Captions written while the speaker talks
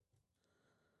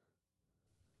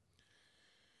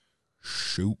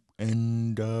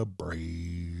shooting the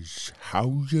breeze.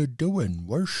 How you doing?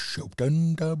 We're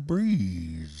shooting the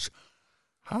breeze.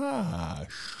 Hi,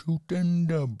 shooting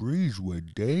the breeze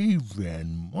with Dave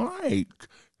and Mike.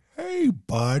 Hey,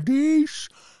 buddies.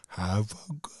 Have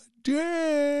a good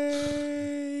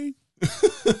day.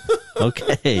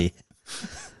 Okay.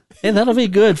 Hey, that'll be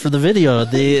good for the video.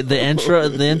 The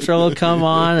intro will come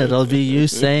on. It'll be you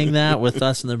saying that with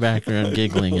us in the background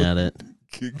giggling at it.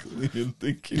 Giggling and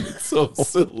thinking it's so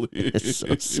silly. It's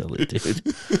so silly, dude.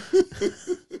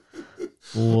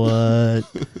 What?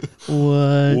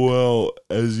 Well,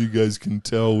 as you guys can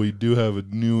tell, we do have a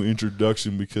new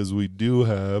introduction because we do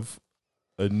have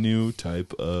a new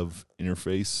type of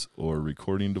interface or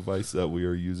recording device that we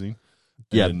are using.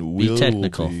 Yeah, and be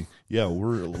technical.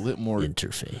 We're a little more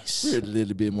Interface. We're a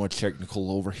little bit more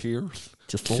technical over here.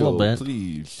 Just a little bit.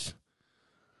 Please.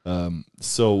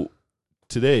 So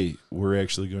today we're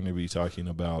actually going to be talking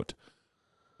about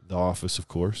The Office, of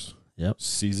course. Yep.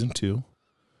 Season 2,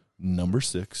 number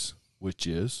 6, which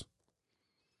is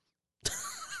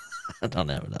I don't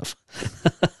have enough.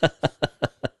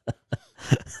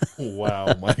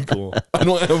 wow, Michael. I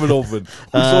don't have it open.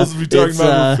 We're supposed to be talking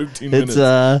about it for 15 minutes.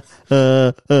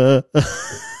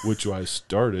 Which I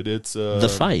started. It's The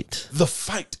Fight. The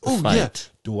Fight. Oh, yeah.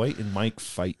 Dwight and Mike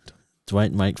fight.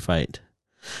 Dwight and Mike fight.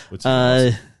 Which is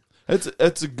awesome.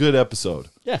 That's a good episode.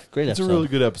 Yeah, great episode. It's a really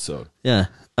good episode. Yeah.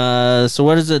 So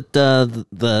what is it?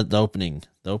 The opening.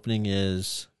 The opening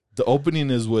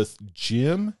is with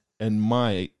Jim and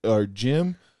Mike, or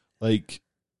Jim, like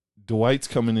Dwight's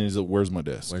coming in. He's like, "Where's my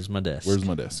desk? Where's my desk? Where's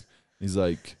my desk?" He's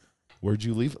like, "Where'd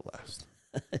you leave it last?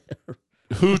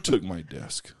 Who took my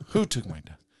desk? Who took my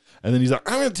desk?" And then he's like,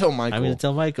 "I'm going to tell Michael." I'm going to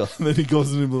tell Michael. And then he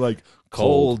goes in and be like,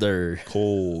 Colder.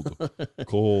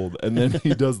 cold. And then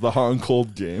he does the hot and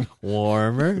cold game.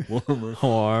 Warmer.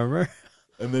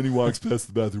 And then he walks past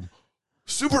the bathroom.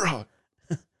 Super hot.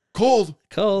 Cold.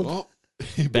 Oh,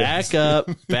 he back up.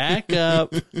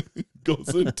 Goes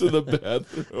into the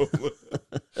bathroom.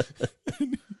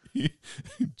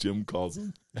 And Jim calls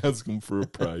him, asks him for a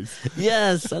price.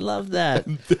 Yes, I love that.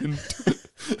 And then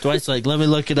Dwight's like, let me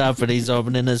look it up, and he's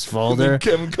opening his folder.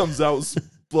 Kevin comes out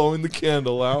blowing the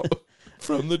candle out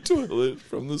from the toilet,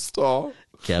 from the stall.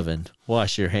 Kevin,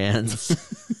 wash your hands.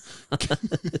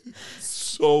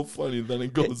 So funny. Then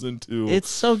it goes into... It's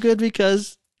so good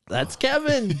because that's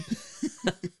Kevin.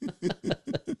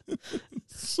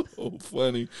 So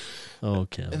funny. Oh,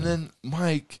 Kevin. And then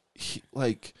Mike, he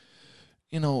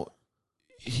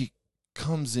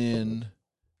comes in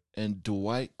and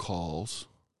Dwight calls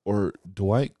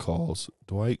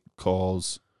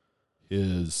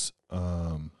his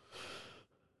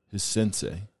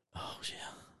sensei. Oh,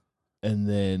 yeah. And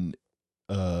then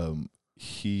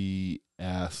he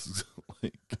asks,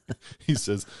 he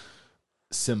says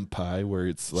senpai, where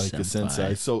it's like a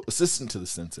sensei. So assistant to the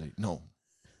sensei. No.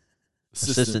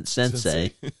 Assistant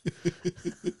sensei.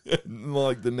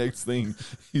 Like the next thing,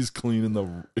 he's cleaning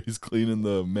the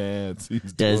mats.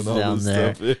 He's doing all down this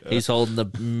there. stuff. Yeah. He's holding the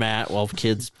mat while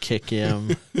kids kick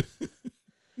him.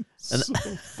 So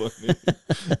funny.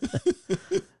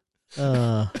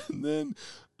 And then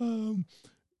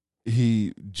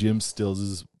Jim steals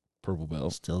his purple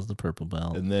belt. Steals the purple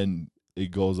belt. And then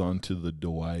it goes on to the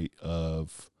Dwight.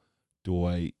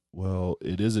 Well,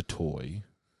 it is a toy.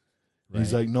 Right.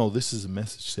 He's like, no, this is a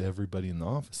message to everybody in the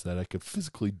office that I could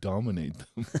physically dominate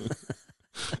them.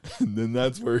 And then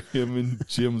that's where him and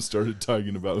Jim started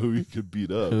talking about who he could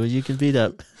beat up. Who you can beat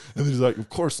up. And he's like, of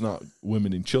course not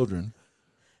women and children.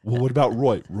 Well, what about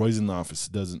Roy? Roy's in the office.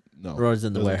 Roy's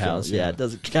in the warehouse. Yeah, it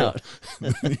doesn't count.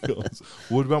 And then he goes,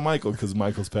 what about Michael? Because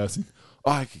Michael's passing.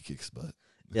 Oh, I could kick his butt.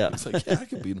 Yeah. It's like, yeah, I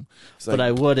could beat him. But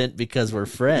I wouldn't because we're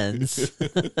friends.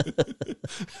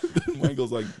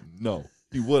 Michael's like, no,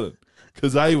 he wouldn't.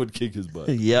 Because I would kick his butt.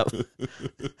 Yep.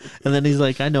 And then he's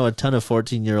like, I know a ton of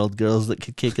 14-year-old girls that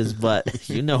could kick his butt.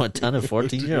 You know a ton of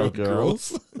 14-year-old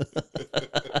girls.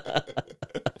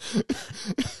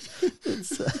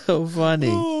 It's so funny.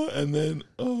 Oh, and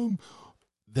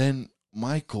then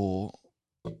Michael,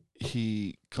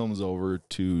 he comes over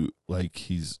to, like,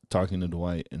 he's talking to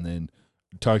Dwight and then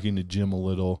talking to Jim a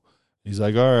little. He's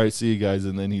like, all right, see you guys.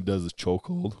 And then he does a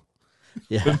chokehold.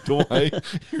 Yeah. And Dwight,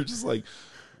 you're just like,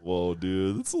 whoa,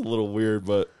 dude, that's a little weird,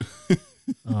 but...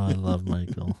 Oh, I love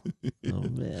Michael. Oh,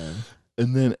 man.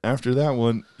 And then after that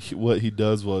one, what he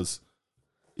does was,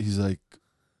 he's like,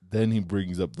 then he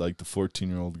brings up, like, the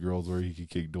 14-year-old girls where he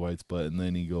could kick Dwight's butt, and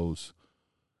then he goes,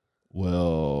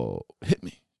 well, hit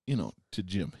me, to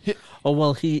Jim. Hit me. Oh,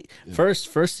 well,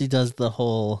 first he does the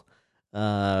whole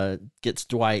gets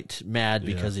Dwight mad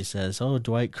because he says, "Oh,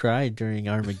 Dwight cried during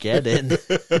Armageddon."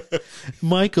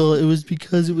 Michael, it was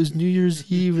because it was New Year's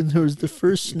Eve and there was the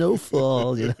first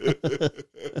snowfall. You know?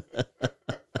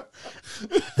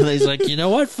 And he's like, "You know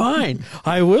what? Fine,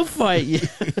 I will fight you.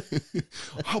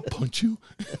 I'll punch you."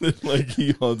 And then, like,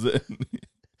 he holds it and he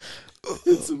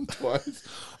hits him twice.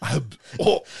 Then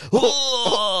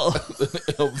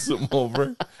it helps him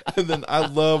over. And then I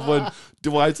love when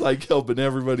Dwight's like helping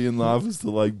everybody in the office to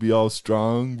like be all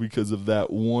strong because of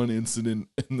that one incident.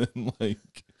 And then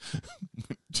like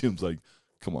Jim's like,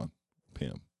 "Come on,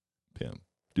 Pam,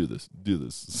 do this.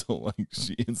 So like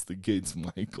she instigates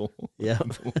Michael. Yeah.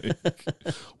 Like,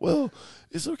 "Well,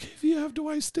 it's okay if you have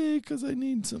Dwight stay because I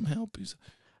need some help."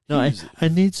 No, I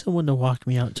need someone to walk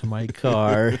me out to my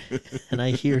car, and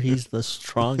I hear he's the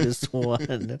strongest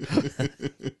one.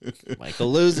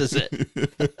 Michael loses it.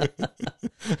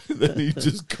 Then he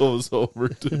just goes over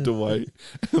to Dwight,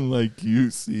 and like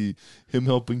you see him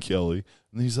helping Kelly,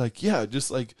 and he's like, "Yeah,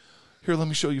 just like here, let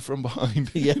me show you from behind."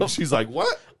 Yep. And she's like,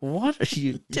 "What? What are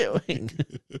you doing?"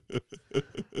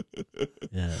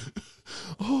 Yeah.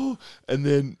 Oh, and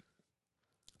then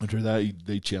after that,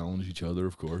 they challenge each other,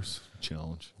 of course.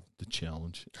 The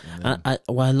challenge. And then,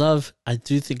 I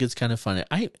do think it's kind of funny.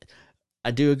 I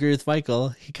do agree with Michael.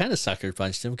 He kind of sucker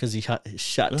punched him because he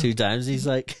shot 2 times. He's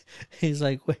like,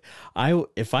 "Wait,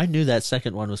 if I knew that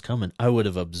second one was coming, I would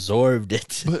have absorbed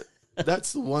it." But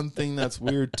that's the one thing that's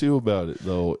weird too about it,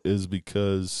 though, is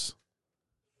because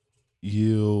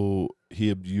you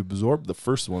absorbed the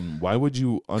first one. Why would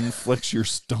you unflex your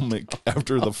stomach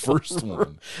after the first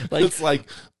one? Like, it's like,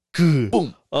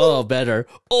 boom. Oh, better.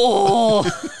 Oh,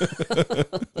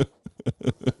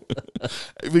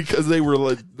 Because they were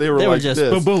like just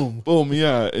this. boom, boom, Boom,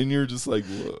 yeah, and you're just like,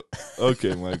 "Whoa.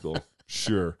 Okay, Michael,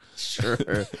 sure." sure.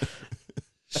 And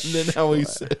then how he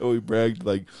bragged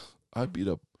like, I've beat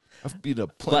up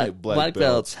plenty of black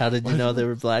belts. How did you know they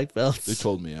were black belts? They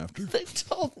told me after. They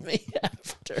told me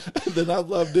after. And then I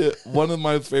loved it. One of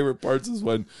my favorite parts is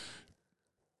when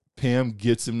Pam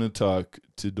gets him to talk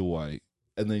to Dwight,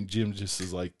 and then Jim just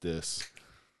is like this,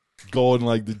 going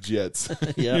like the Jets.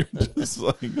 Yeah. You're just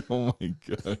like, "Oh my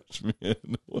gosh, man,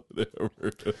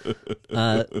 whatever."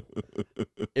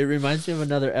 It reminds me of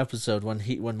another episode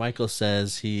when Michael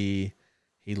says they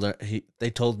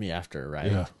told me after,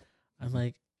 right? Yeah. I'm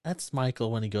like, that's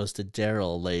Michael when he goes to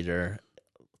Daryl later,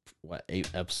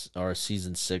 8 episodes or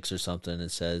season 6 or something,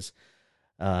 and says,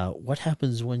 "What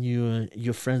happens when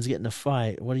your friends get in a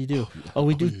fight? What do you do?"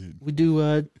 We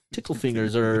do tickle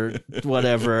fingers or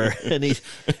whatever." And he's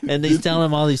telling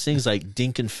him all these things like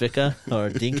Dink and Ficka or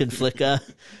Dink and Flicka.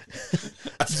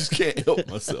 I just can't help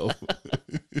myself.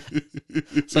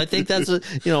 So I think that's what,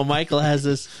 Michael has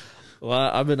this. Well,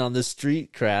 I've been on this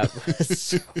street crap. It's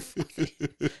so funny.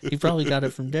 He probably got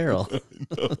it from Daryl.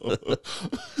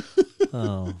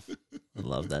 Oh, I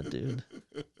love that dude.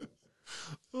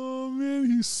 Oh man,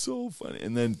 he's so funny.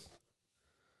 And then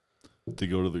to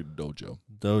go to the dojo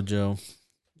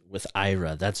with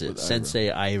Ira. That's it. With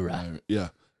Sensei Ira. Yeah.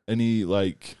 And he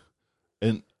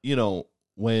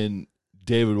when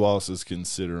David Wallace is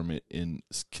considering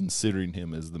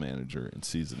him as the manager in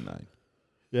season 9.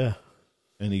 Yeah.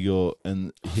 And he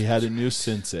had a new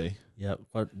sensei. Yep.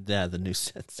 The new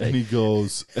sensei. And he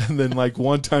goes, and then like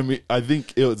one time, I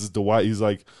think it was Dwight. He's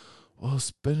like, "Well,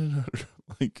 spending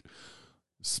like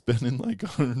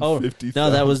 150,000." No,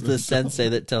 that was the sensei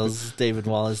that tells David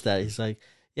Wallace that. He's like,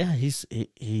 "Yeah, he's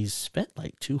spent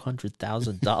like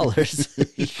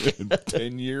 $200,000 in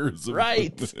 10 years,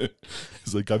 right?"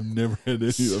 He's like, I've never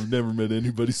met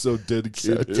anybody so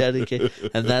dedicated.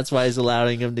 And that's why he's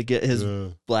allowing him to get his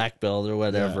black belt or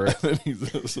whatever. Yeah. And he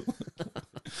says,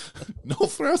 no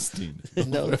thrusting.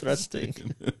 And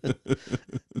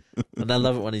I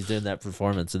love it when he's doing that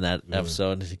performance in that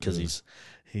episode because he's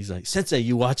like, "Sensei,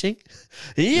 you watching?"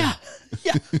 Yeah.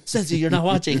 Sensei, you're not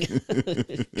watching.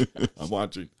 I'm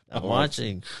watching. I'm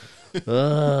watching.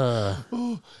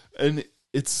 And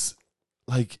it's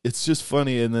like, it's just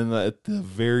funny. And then at the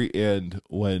very end,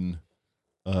 when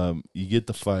you get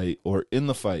the fight, or in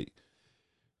the fight,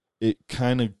 it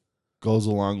kind of goes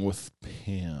along with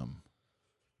Pam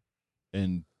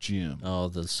and Jim. Oh,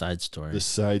 the side story. The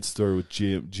side story with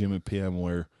Jim and Pam,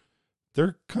 where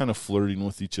they're kind of flirting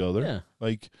with each other. Yeah.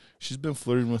 Like, she's been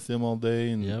flirting with him all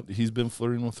day, and he's been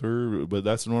flirting with her, but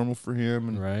that's normal for him,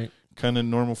 and right, kind of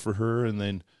normal for her. And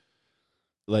then,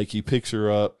 like, he picks her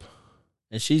up,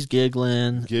 and she's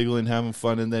giggling, having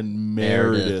fun, and then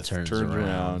Meredith turns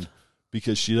around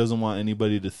because she doesn't want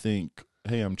anybody to think,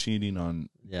 "Hey, I'm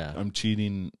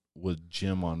cheating with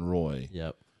Jim on Roy."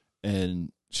 Yep.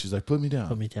 And she's like, put me down.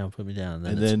 Put me down. And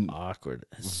then And it's then- awkward.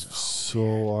 It's So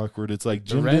awkward. It's like The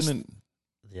Jim rest- didn't.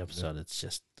 the episode. It's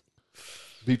just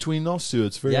Between those two,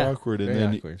 it's very awkward. And very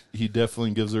then awkward. he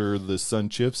definitely gives her the sun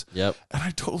chips. Yep. And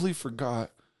I totally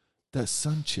forgot that the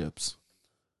sun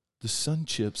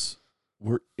chips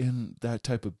were in that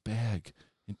type of bag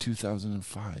in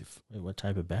 2005. Wait, what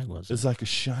type of bag was it? It's like a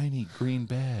shiny green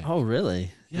bag. Oh,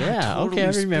 really? Yeah, I Yeah. totally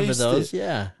Okay, I remember spaced those. it.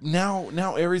 Yeah.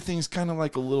 Now everything's kind of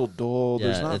like a little dull.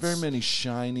 There's Yeah, not very it's- many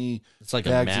shiny It's like a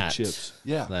bags mat. of chips.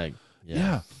 Yeah. Like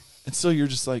Yeah. And so you're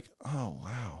just like, oh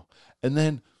wow. And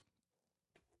then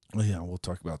we'll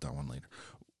talk about that one later.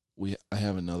 I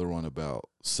have another one about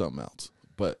something else.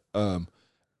 But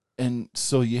and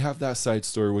so you have that side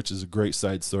story, which is a great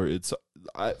side story.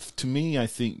 To me, I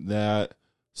think that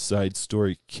side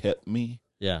story kept me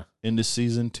Yeah. into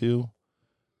season 2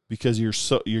 because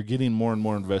you're getting more and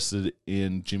more invested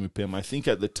in Jimmy Pam. I think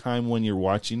at the time when you're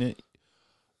watching it,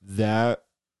 that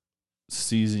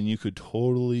season you could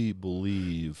totally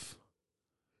believe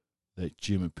that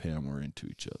Jim and Pam were into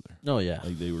each other. Oh, yeah.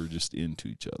 Like they were just into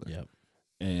each other. Yep.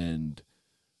 And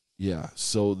yeah,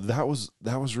 so that was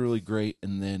really great.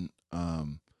 And then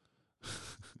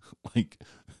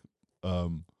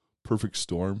Perfect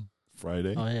Storm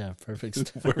Friday. Oh, yeah. Perfect.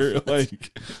 Where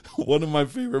like one of my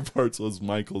favorite parts was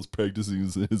Michael's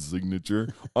practicing his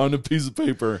signature on a piece of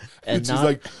paper, and she's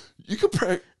like, "You could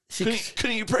practice.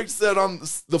 Couldn't you practice that on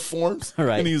the forms?"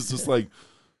 Right. And he's just like,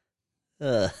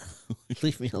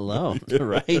 leave me alone,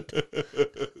 right?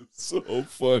 So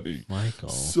funny, Michael.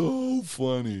 so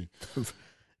funny.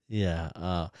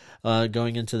 Yeah.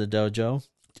 Going into the dojo,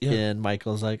 Yeah. and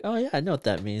Michael's like, "Oh yeah, I know what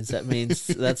that means. That means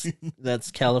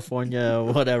that's California,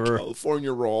 whatever,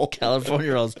 California roll.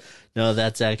 California rolls." No,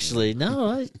 that's actually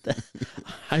no.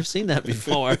 I've seen that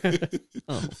before.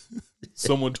 Oh,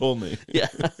 Someone told me. yeah.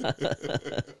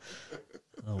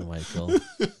 Oh, Michael.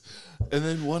 And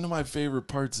then one of my favorite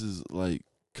parts is like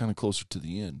kind of closer to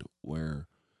the end where,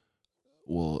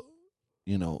 well,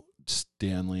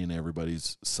 Stanley and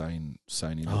everybody's signing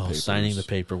the papers. Signing the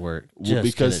paperwork. Well, Just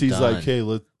because get it he's done. like, hey,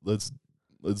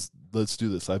 let's do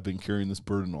this. I've been carrying this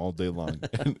burden all day long.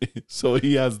 And so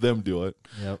he has them do it.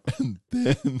 Yep. And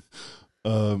then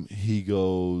he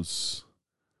goes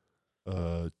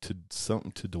to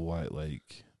Dwight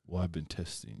like, well, I've been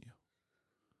testing you.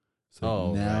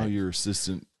 So now right. you're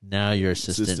assistant. Now you're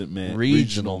assistant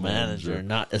regional manager,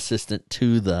 not assistant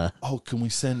to the Oh, can we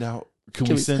send out? Can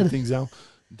we send things out?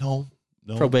 No.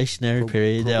 probationary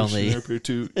period only. Probationary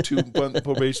period, two-month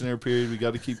probationary period. We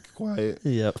got to keep quiet.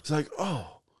 Yep. It's like,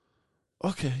 oh,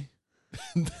 okay.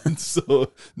 And then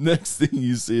so next thing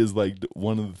you see is like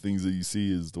one of the things that you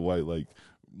see is Dwight like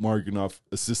marking off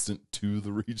assistant to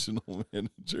the regional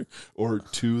manager or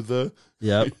to the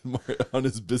Yep. on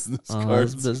his business On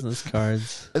cards. his business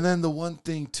cards. And then the one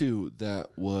thing too that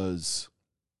was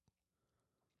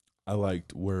I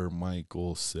liked where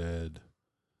Michael said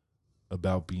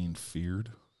about being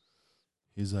feared.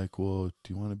 He's like, well,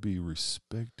 do you want to be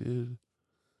respected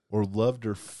or loved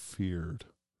or feared?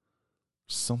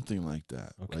 Something like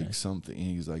that. Okay. Like something. And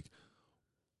he's like,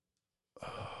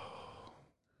 oh.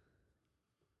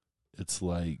 It's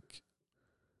like,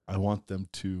 I want them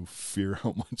to fear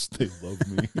how much they love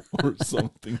me or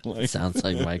something like Sounds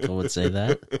like Michael would say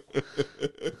that.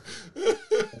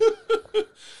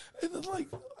 And then, like,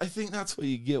 I think that's what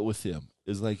you get with him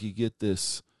is like you get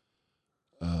this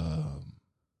a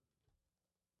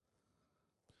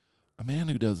man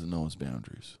who doesn't know his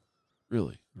boundaries,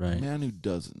 really. Right. A man who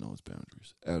doesn't know his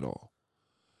boundaries at all.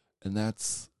 And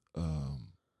that's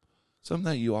something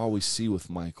that you always see with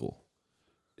Michael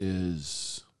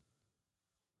is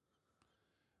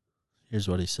Here's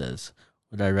what he says.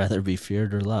 Would I rather be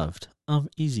feared or loved?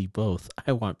 Easy, both.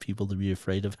 I want people to be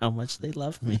afraid of how much they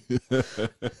love me.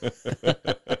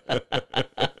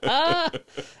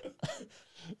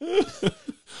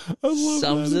 I love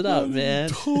Sums that it up, about him. man.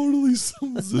 Totally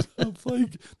sums it up. Like,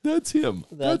 that's him.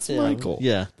 That's him. Michael.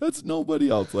 Yeah. That's nobody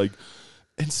else. Like,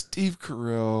 and Steve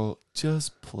Carell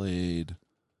just played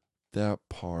that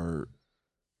part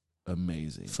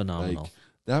amazing. Phenomenal. Like,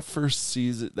 that first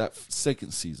season, that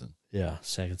second season, Yeah,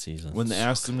 second season. when they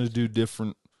asked him to do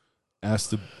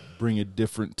asked to bring a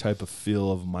different type of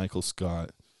feel of Michael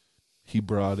Scott, he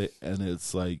brought it, and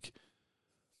it's like,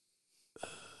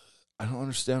 I don't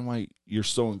understand why you're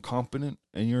so incompetent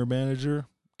and you're a manager,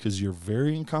 because you're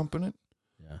very incompetent.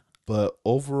 Yeah. But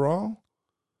overall,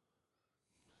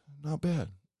 not bad.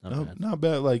 Not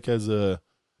bad. Like as a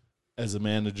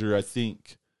manager, I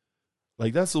think,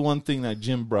 like that's the one thing that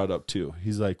Jim brought up too.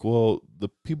 He's like, well, the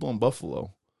people in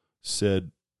Buffalo said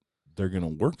they're going to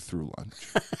work through lunch.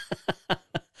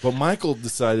 But Michael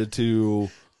decided to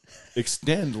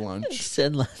extend lunch.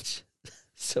 Send lunch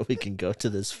so we can go to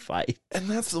this fight. And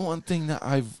that's the one thing that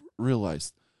I've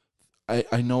realized.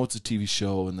 I know it's a TV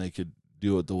show and they could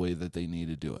do it the way that they need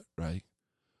to do it, right?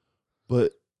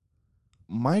 But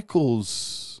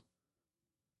Michael's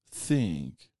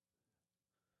thing,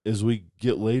 as we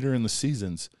get later in the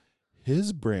seasons,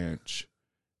 his branch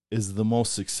is the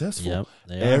most successful. Yep,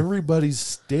 they are. Everybody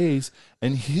stays,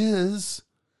 and his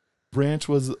branch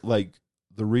was like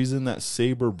the reason that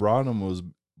Saber was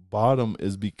bottom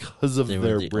is because of They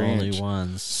their were the branch. only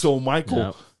ones. So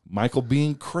Yep. Michael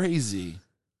being crazy,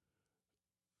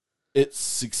 it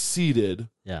succeeded.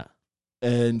 Yeah.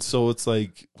 And so it's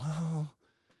like, well,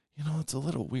 it's a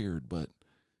little weird, but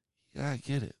yeah, I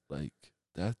get it. Like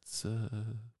it's kind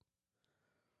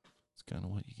of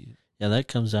what you get. Yeah, that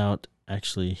comes out.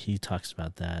 Actually, he talks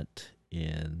about that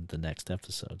in the next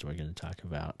episode we're going to talk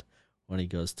about when he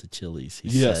goes to Chili's. He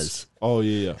says, "Oh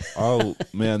yeah, oh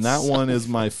man, that one is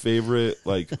my favorite.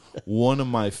 Like one of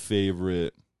my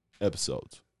favorite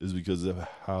episodes is because of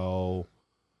how.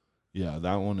 Yeah,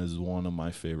 that one is one of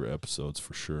my favorite episodes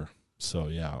for sure. So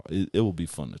yeah, it will be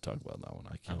fun to talk about that one.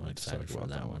 I can't I'm wait to excited talk for about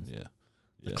that one. Yeah,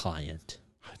 The Client.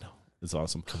 I know it's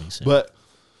awesome. Coming soon. But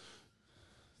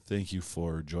thank you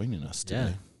for joining us today.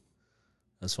 Yeah.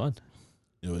 That's fun.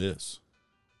 It is.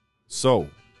 So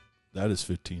that is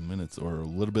 15 minutes or a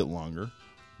little bit longer,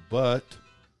 but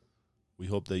we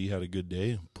hope that you had a good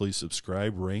day. Please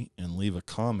subscribe, rate, and leave a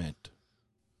comment.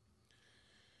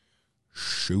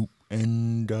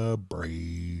 Shooting the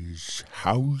breeze.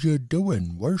 How you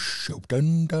doing? We're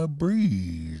shooting the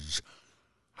breeze.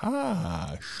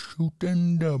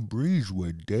 Shooting the breeze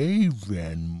with Dave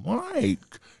and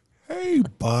Mike. Hey,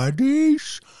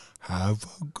 buddies. Have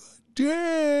a good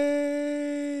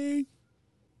day.